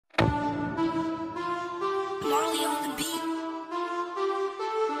Marley on the beat.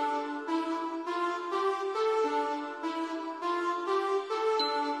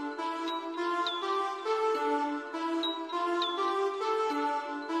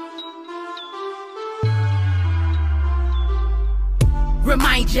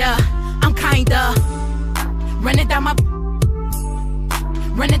 Remind ya, I'm kinda running down my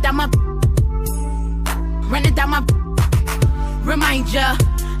remind ya,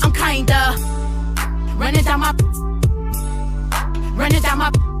 I'm kinda running down my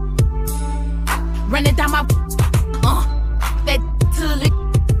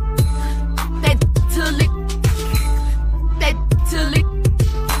that till it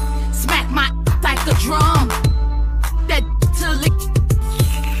smack my like a drum. That till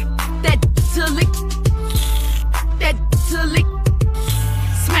it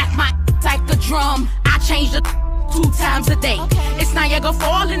smack my like a drum. I change the 2 times a day. It's Niagara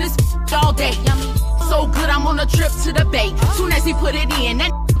Fall in this all day. So good, I'm on a trip to the bay. Soon as he put it in,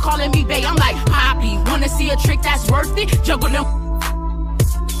 that calling me bae. I'm like, Poppy, wanna see a trick that's worth it? Juggle them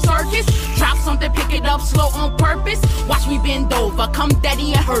circus, drop something, pick it up slow on purpose. Watch me bend over, come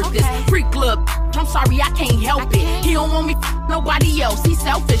daddy and hurt this. Freak club, I'm sorry, I can't help it. He don't want me, nobody else, he's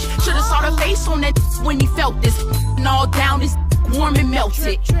selfish. Should've saw the face on that when he felt this. And all down is warm and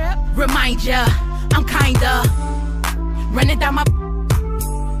melted. Remind ya, I'm kinda running down my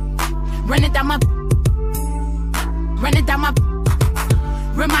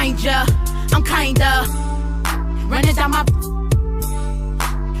remind ya, I'm kinda running down my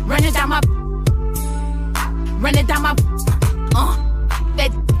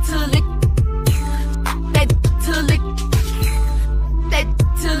that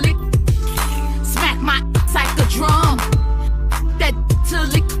till it smack my like a drum. That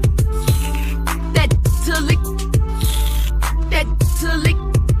till it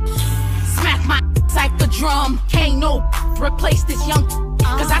smack my like a drum. Can't no replace this young,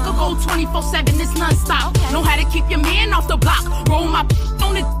 cause I could go 24/7, it's non-stop. Know how to keep your man off the block. Roll my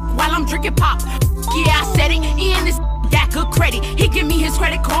on it while I'm drinking pop. Yeah, I said it, Ian is that good credit. He give me his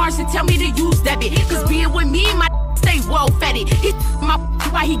credit cards and tell me to use debit. Cause being with me, my stay well fetted. He my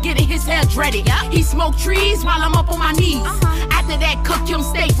while he getting his hair dreaded. He smoke trees while I'm up on my knees. After that, cook him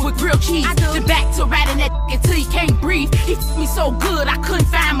steak with grilled cheese. Then back to ratting that until he can't breathe. He me so good, I couldn't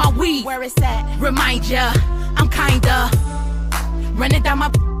find my weed. Where is that? Remind ya, I'm kinda running down my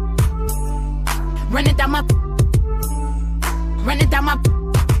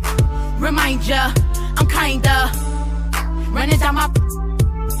remind ya, I'm kinda running down my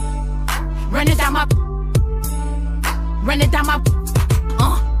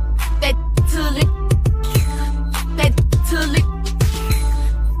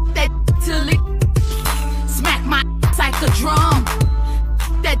that till it smack my like a drum.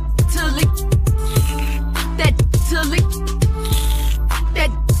 That till it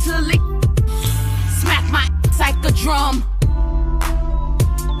smack my like a drum.